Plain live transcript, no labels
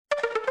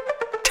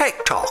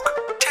Tech Talk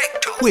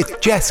with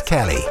Jess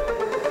Kelly.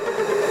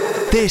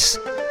 This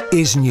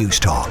is News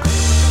Talk.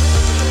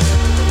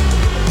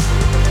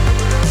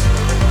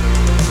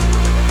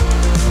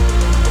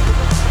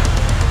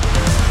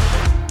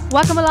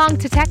 Welcome along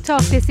to Tech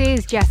Talk. This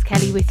is Jess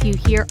Kelly with you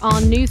here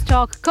on News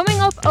Talk. Coming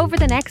up over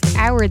the next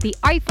hour, the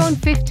iPhone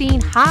 15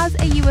 has a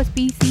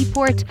USB-C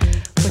port,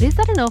 but is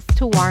that enough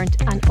to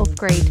warrant an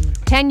upgrade?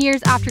 10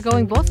 years after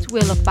going bust,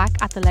 we'll look back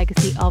at the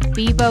legacy of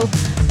Bebo,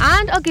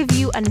 and I'll give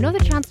you another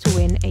chance to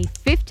win a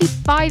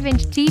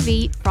 55-inch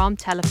TV from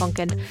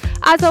Telefunken.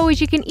 As always,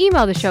 you can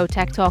email the show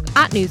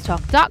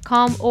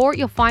techtalk@newstalk.com, or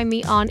you'll find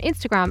me on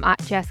Instagram at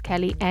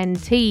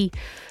JessKellyNT.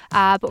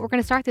 But we're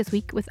going to start this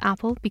week with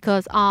Apple,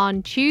 because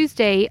on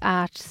Tuesday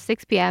at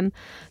 6 p.m,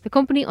 the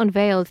company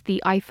unveiled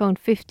the iPhone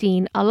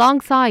 15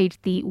 alongside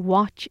the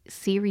Watch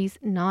Series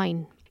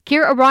 9.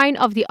 Ciara O'Brien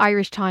of the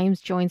Irish Times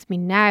joins me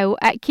now.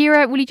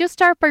 Ciara, will you just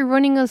start by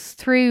running us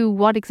through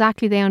what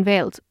exactly they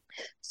unveiled?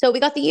 So we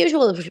got the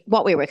usual of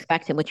what we were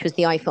expecting, which was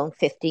the iPhone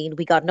 15.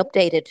 We got an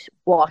updated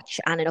watch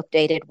and an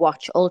updated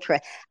Watch Ultra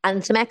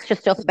and some extra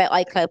stuff about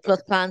iCloud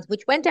Plus plans,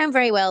 which went down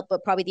very well,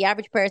 but probably the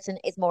average person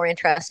is more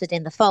interested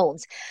in the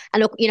phones.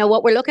 And look,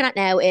 what we're looking at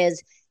now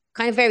is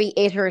kind of very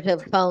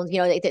iterative phones.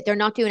 They're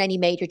not doing any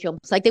major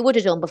jumps like they would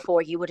have done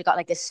before. You would have got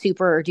like this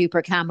super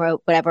duper camera,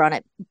 whatever on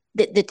it.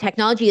 The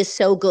technology is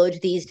so good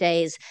these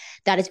days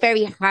that it's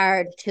very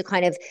hard to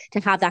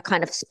have that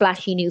kind of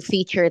splashy new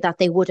feature that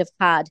they would have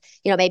had,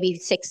 maybe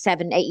 6,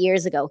 7, 8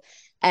 years ago.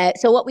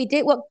 So what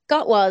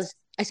got was,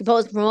 I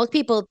suppose for most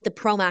people, the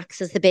Pro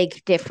Max is the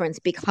big difference,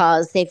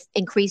 because they've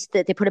increased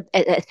they put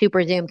a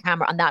super zoom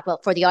camera on that. Well,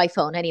 for the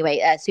iPhone anyway,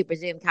 a super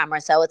zoom camera.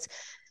 So it's,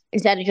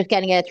 instead of just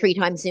getting a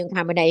 3x zoom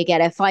camera, now you get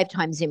a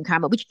 5x zoom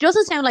camera, which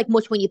doesn't sound like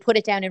much when you put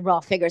it down in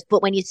raw figures,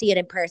 but when you see it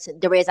in person,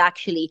 there is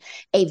actually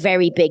a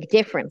very big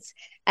difference.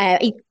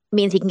 It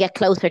means you can get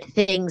closer to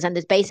things, and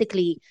there's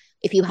basically,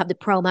 if you have the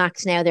Pro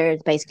Max now,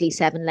 there's basically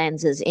 7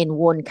 lenses in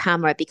one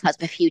camera because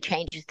of a few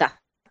changes that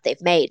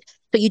they've made.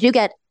 So you do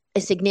get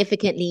a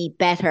significantly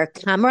better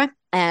camera.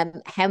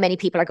 How many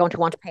people are going to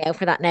want to pay out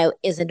for that now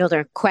is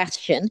another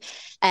question.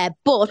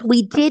 But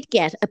we did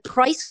get a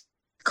price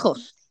cut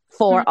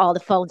for all the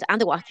phones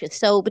and the watches.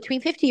 So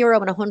between €50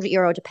 and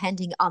 €100,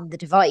 depending on the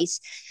device.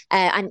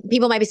 And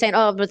people might be saying,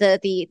 oh, but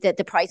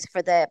the price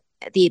for the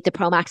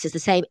Pro Max is the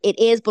same. It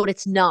is, but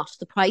it's not.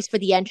 The price for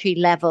the entry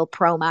level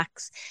Pro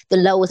Max, the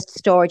lowest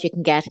storage you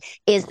can get,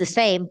 is the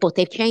same, but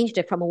they've changed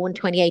it from a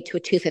 128 to a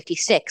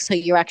 256. So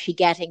you're actually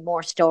getting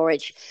more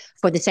storage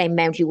for the same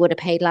amount you would have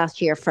paid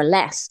last year for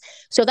less.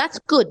 So that's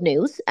good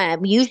news.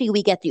 Usually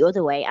we get the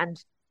other way.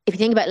 And if you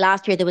think about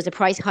last year, there was a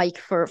price hike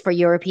for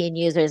European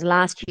users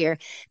last year,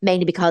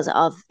 mainly because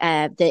of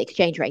the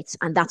exchange rates,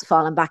 and that's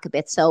fallen back a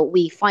bit. So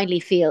we finally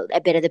feel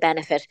a bit of the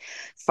benefit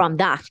from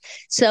that.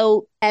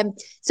 So a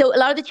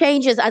lot of the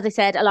changes, as I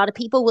said, a lot of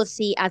people will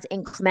see as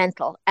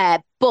incremental,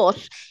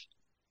 but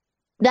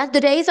that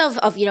the days of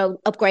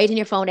upgrading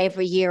your phone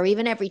every year or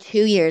even every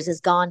 2 years is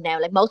gone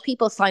now. Like, most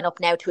people sign up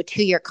now to a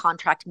 2-year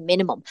contract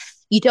minimum.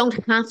 You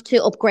don't have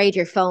to upgrade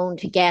your phone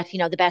to get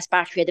the best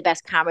battery or the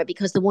best camera,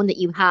 because the one that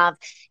you have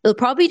will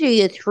probably do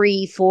you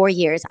 3-4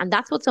 years. And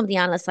that's what some of the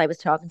analysts I was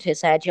talking to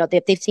said.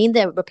 They've seen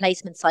the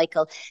replacement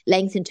cycle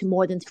lengthen to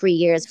more than 3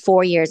 years,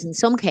 4 years in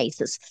some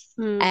cases.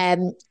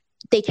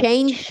 They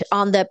changed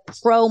on the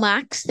Pro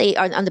Max.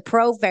 On the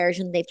Pro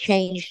version, they've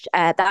changed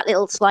that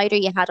little slider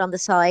you had on the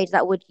side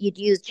that you'd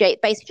use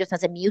basically just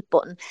as a mute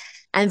button,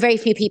 and very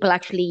few people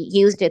actually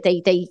used it.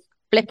 They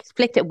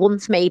flicked it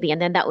once maybe, and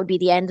then that would be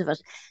the end of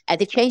it.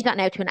 They've changed that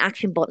now to an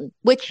action button,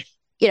 which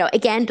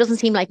again doesn't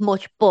seem like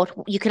much, but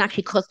you can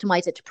actually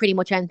customize it to pretty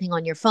much anything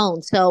on your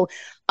phone. So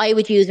I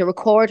would use a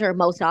recorder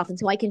most often,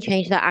 so I can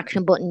change that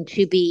action button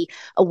to be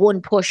a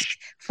one push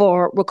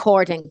for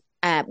recording.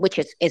 Which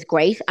is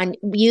great. And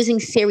using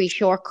Siri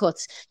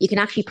shortcuts, you can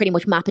actually pretty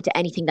much map it to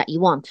anything that you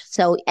want.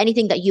 So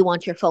anything that you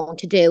want your phone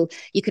to do,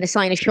 you can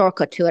assign a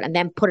shortcut to it and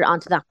then put it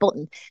onto that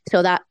button,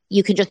 so that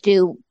you can just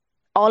do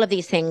all of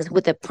these things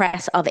with the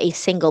press of a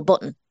single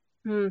button.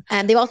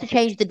 And they've also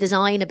changed the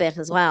design a bit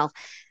as well.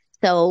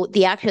 So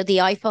the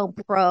iPhone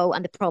Pro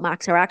and the Pro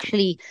Max are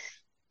actually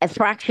a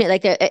fraction,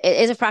 it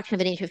is a fraction of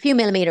an inch, a few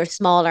millimeters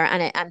smaller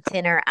and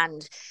thinner,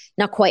 and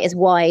not quite as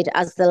wide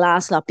as the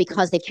last lot,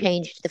 because they've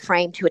changed the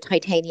frame to a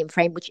titanium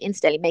frame, which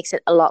instantly makes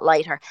it a lot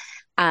lighter.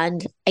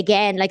 And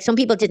again, like, some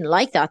people didn't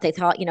like that. They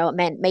thought,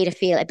 it made it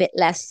feel a bit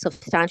less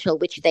substantial,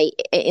 which they,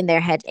 in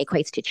their head,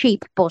 equates to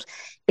cheap. But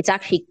it's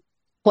actually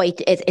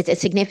it's a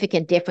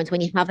significant difference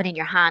when you have it in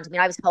your hand. I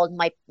mean, I was holding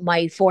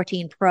my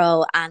 14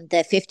 Pro and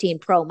the 15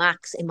 Pro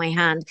Max in my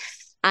hand.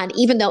 And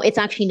even though it's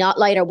actually not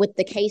lighter with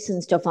the case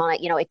and stuff on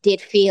it, it did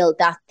feel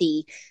that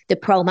the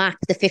Pro Max,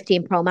 the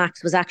 15 Pro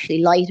Max, was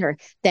actually lighter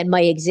than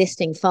my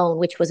existing phone,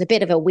 which was a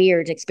bit of a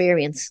weird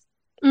experience.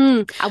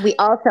 And we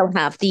also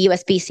have the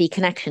USB-C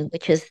connection,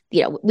 which is,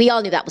 we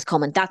all knew that was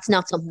coming. That's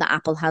not something that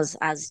Apple has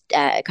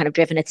kind of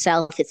driven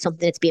itself. It's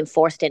something that's being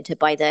forced into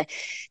by the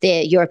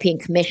European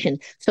Commission.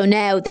 So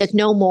now there's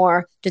no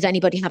more, does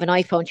anybody have an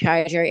iPhone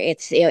charger?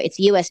 It's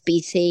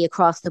USB-C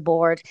across the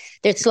board.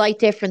 There's slight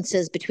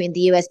differences between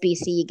the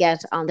USB-C you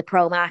get on the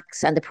Pro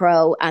Max and the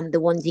Pro and the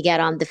ones you get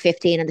on the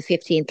 15 and the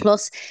 15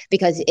 Plus,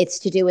 because it's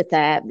to do with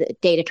the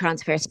data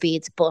transfer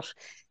speeds. But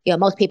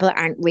most people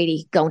aren't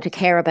really going to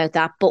care about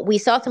that. But we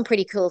saw some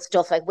pretty cool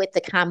stuff, like with the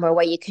camera,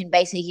 where you can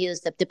basically use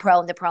the Pro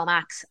and the Pro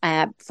Max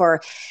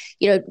for,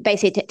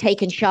 basically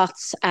taking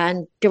shots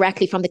and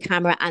directly from the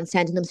camera and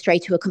sending them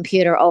straight to a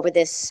computer over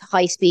this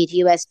high-speed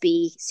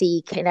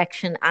USB-C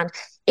connection. And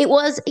it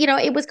was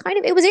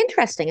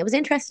interesting. It was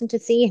interesting to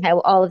see how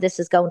all of this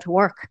is going to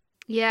work.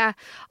 Yeah,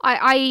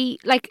 I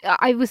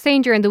was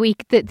saying during the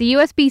week that the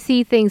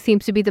USB-C thing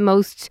seems to be the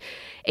most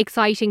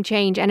exciting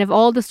change, and of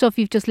all the stuff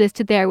you've just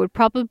listed there, would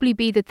probably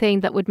be the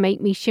thing that would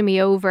make me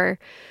shimmy over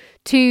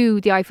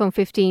to the iPhone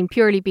 15,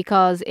 purely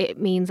because it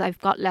means I've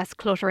got less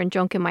clutter and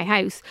junk in my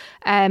house.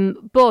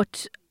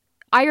 But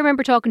I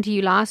remember talking to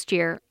you last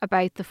year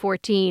about the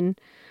 14,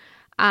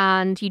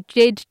 and you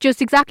did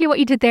just exactly what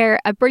you did there,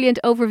 a brilliant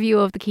overview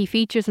of the key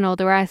features and all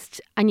the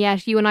rest, and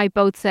yet you and I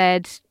both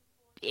said,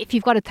 if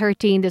you've got a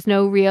 13, there's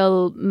no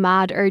real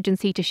mad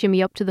urgency to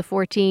shimmy up to the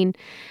 14.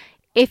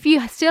 If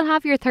you still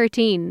have your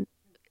 13,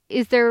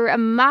 is there a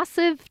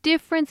massive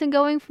difference in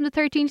going from the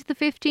 13 to the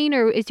 15,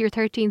 or is your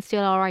 13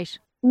 still all right?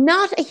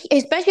 Not,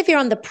 especially if you're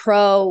on the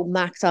Pro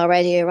Max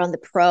already or on the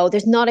Pro,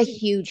 there's not a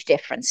huge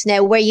difference.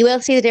 Now, where you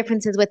will see the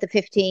differences with the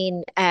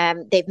 15,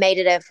 they've made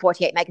it a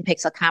 48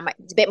 megapixel camera.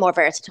 It's a bit more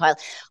versatile.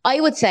 I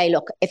would say,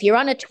 look, if you're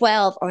on a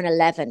 12 or an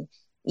 11,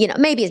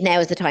 maybe now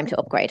is the time to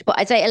upgrade, but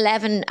I'd say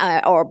 11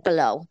 or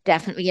below,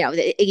 definitely.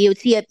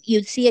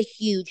 You'd see a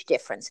huge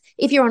difference.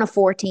 If you're on a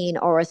 14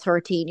 or a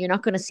 13, you're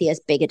not going to see as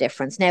big a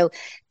difference. Now,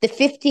 the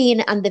 15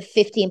 and the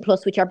 15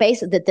 Plus, which are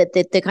basically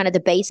the kind of the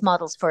base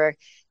models for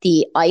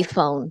the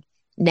iPhone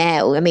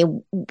now, I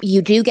mean,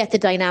 you do get the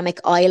dynamic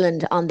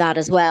island on that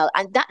as well,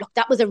 and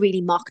that was a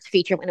really mocked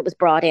feature when it was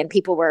brought in.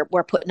 People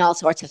were putting all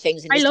sorts of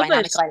things in this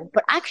dynamic island,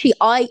 but actually,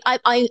 I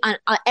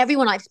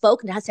everyone I've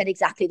spoken to has said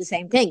exactly the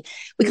same thing.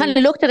 We kind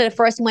of looked at it at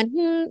first and went,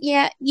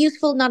 yeah,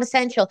 useful, not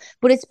essential,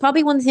 but it's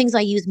probably one of the things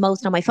I use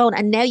most on my phone.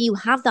 And now you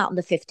have that on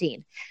the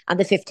 15 and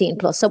the 15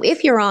 Plus. So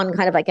if you're on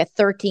kind of like a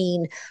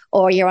 13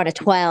 or you're on a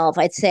 12,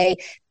 I'd say,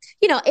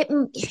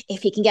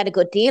 if you can get a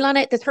good deal on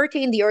it. The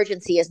 13, the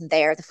urgency isn't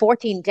there. The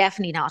 14,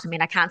 definitely not. I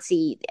mean, I can't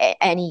see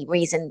any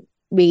reason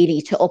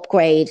really to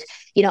upgrade.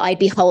 I'd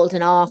be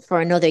holding off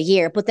for another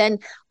year. But then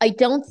I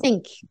don't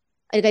think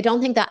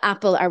that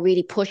Apple are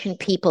really pushing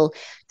people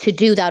to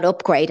do that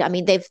upgrade. I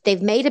mean,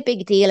 they've made a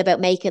big deal about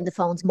making the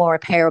phones more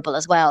repairable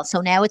as well.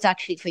 So now it's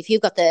actually, if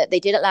you've got they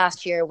did it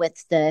last year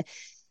with the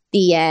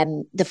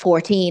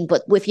 14,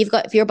 but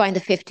if you're buying the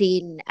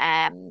 15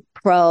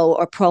 Pro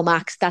or Pro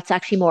Max, that's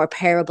actually more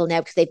repairable now,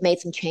 because they've made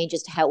some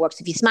changes to how it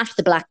works. If you smash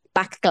the black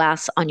back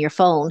glass on your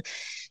phone,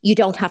 you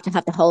don't have to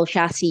have the whole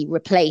chassis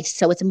replaced.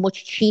 So it's a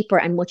much cheaper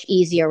and much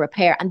easier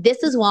repair. And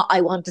this is what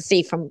I want to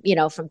see from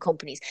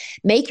companies.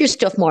 Make your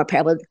stuff more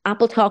repairable.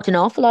 Apple talked an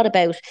awful lot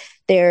about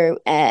their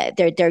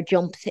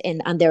jumps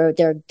in and their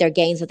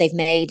gains that they've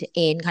made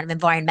in kind of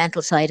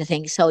environmental side of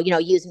things. So,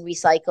 using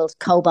recycled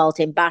cobalt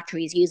in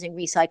batteries, using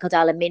recycled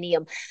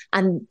aluminium,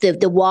 and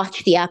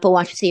the Apple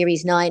Watch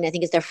Series 9, I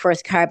think, is their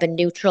first carbon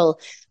neutral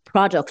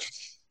product,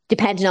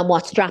 depending on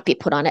what strap you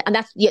put on it. And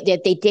that's,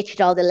 they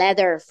ditched all the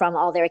leather from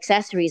all their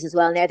accessories as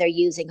well. Now they're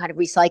using kind of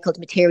recycled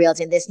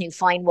materials in this new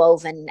fine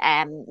woven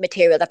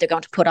material that they're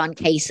going to put on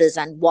cases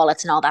and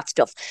wallets and all that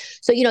stuff.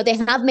 So, they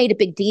have made a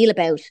big deal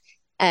about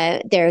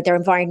their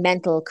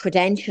environmental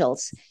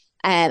credentials.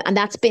 And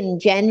that's been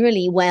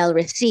generally well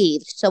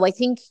received. So I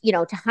think,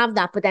 to have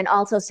that, but then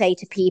also say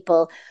to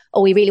people,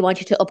 oh, we really want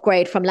you to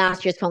upgrade from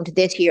last year's phone to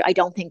this year. I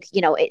don't think,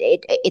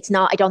 it's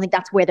not, I don't think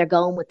that's where they're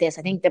going with this.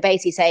 I think they're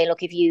basically saying,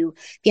 look, if you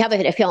have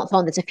a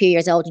phone that's a few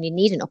years old and you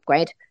need an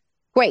upgrade,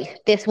 great.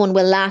 This one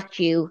will last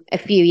you a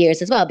few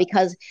years as well,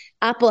 because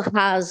Apple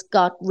has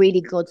got really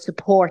good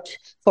support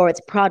for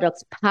its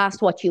products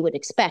past what you would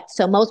expect.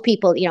 So most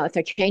people, if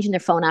they're changing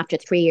their phone after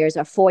 3 years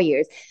or 4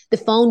 years, the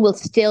phone will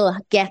still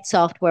get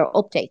software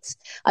updates.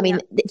 I mean,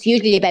 It's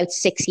usually about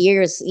 6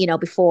 years,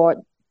 before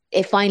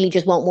it finally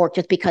just won't work,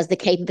 just because the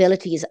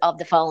capabilities of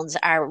the phones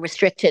are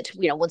restricted,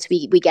 once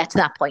we get to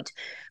that point.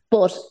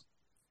 But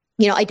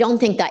I don't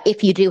think that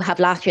if you do have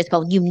last year's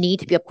phone, you need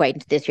to be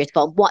upgrading to this year's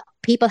phone. What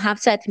people have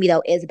said to me,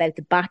 though, is about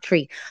the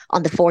battery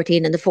on the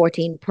 14 and the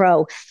 14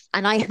 Pro.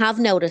 And I have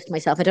noticed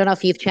myself, I don't know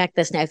if you've checked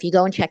this now, if you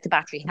go and check the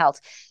battery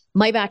health,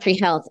 my battery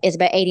health is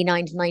about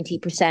 89 to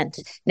 90%.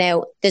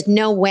 Now, there's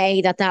no way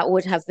that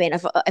would have been,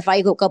 if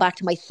I go back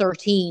to my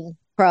 13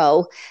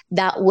 Pro,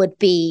 that would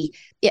be,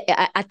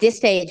 at this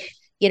stage,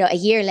 a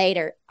year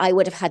later, I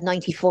would have had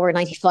 94 or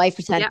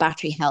 95%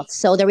 battery health.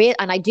 So there is,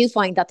 and I do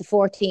find that the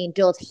 14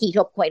 does heat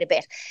up quite a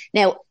bit.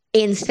 Now,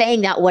 In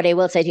saying that, what I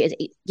will say to you is,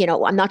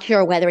 I'm not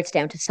sure whether it's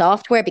down to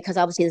software, because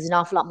obviously there's an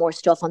awful lot more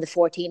stuff on the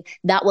 14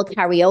 that will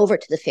carry over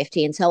to the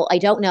 15. So I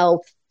don't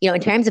know, in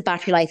terms of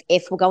battery life,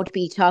 if we're going to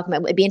be talking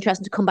about, it'd be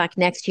interesting to come back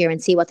next year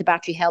and see what the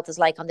battery health is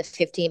like on the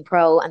 15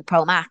 Pro and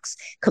Pro Max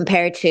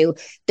compared to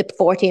the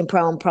 14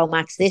 Pro and Pro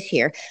Max this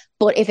year.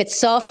 But if it's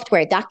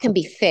software, that can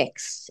be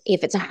fixed.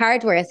 If it's a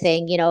hardware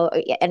thing,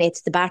 and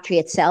it's the battery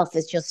itself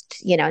is just,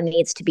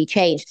 needs to be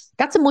changed,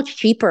 that's a much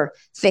cheaper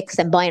fix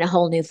than buying a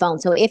whole new phone.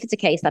 So if it's a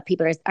case that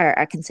people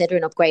are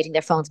considering upgrading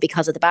their phones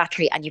because of the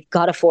battery and you've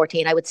got a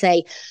 14, I would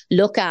say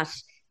look at,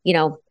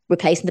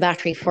 replacing the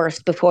battery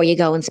first before you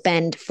go and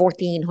spend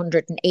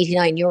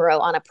 €1,489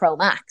 on a Pro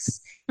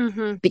Max.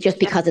 But just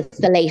because it's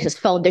the latest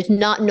phone, there's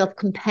not enough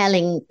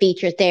compelling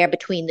features there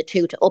between the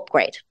two to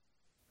upgrade.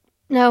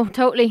 No,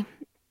 totally.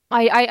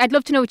 I'd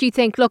love to know what you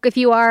think. Look, if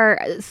you are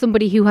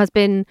somebody who has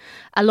been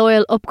a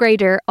loyal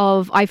upgrader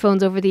of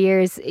iPhones over the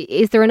years,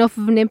 is there enough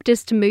of an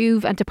impetus to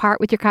move and to part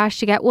with your cash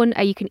to get one?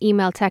 You can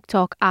email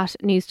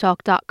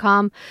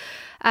techtalk@newstalk.com.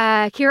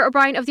 Ciara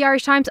O'Brien of the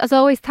Irish Times, as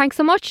always, thanks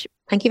so much.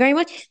 Thank you very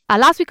much.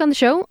 Last week on the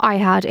show, I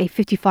had a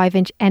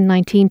 55-inch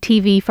N19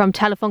 TV from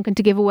Telefunken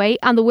to give away,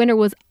 and the winner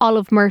was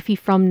Olive Murphy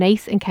from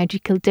Naas in County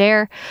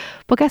Kildare.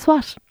 But guess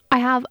what? I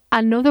have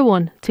another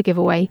one to give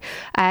away.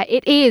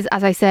 It is,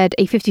 as I said,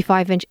 a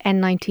 55-inch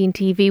N19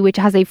 TV, which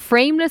has a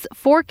frameless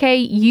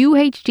 4K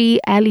UHD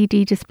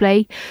LED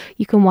display.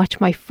 You can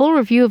watch my full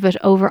review of it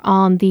over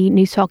on the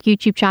News Talk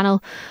YouTube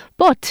channel.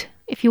 But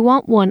if you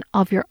want one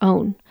of your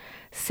own,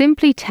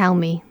 simply tell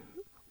me,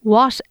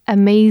 what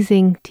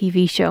amazing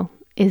TV show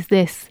is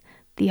this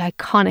the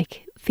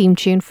iconic theme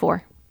tune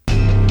for?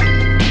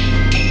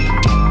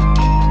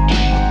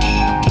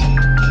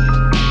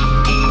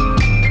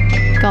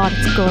 God,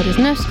 it's good,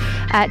 isn't it?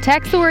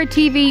 Text the word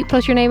TV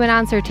plus your name and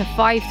answer to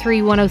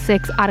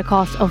 53106 at a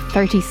cost of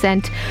 30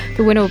 cents.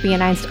 The winner will be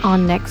announced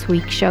on next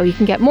week's show. You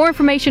can get more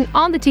information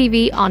on the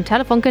TV on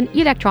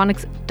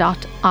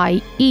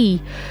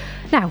telefunkenelectronics.ie.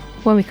 Now,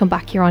 when we come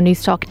back here on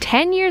News Talk,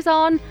 10 years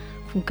on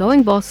from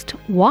going bust,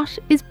 what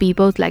is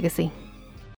Bebo's legacy?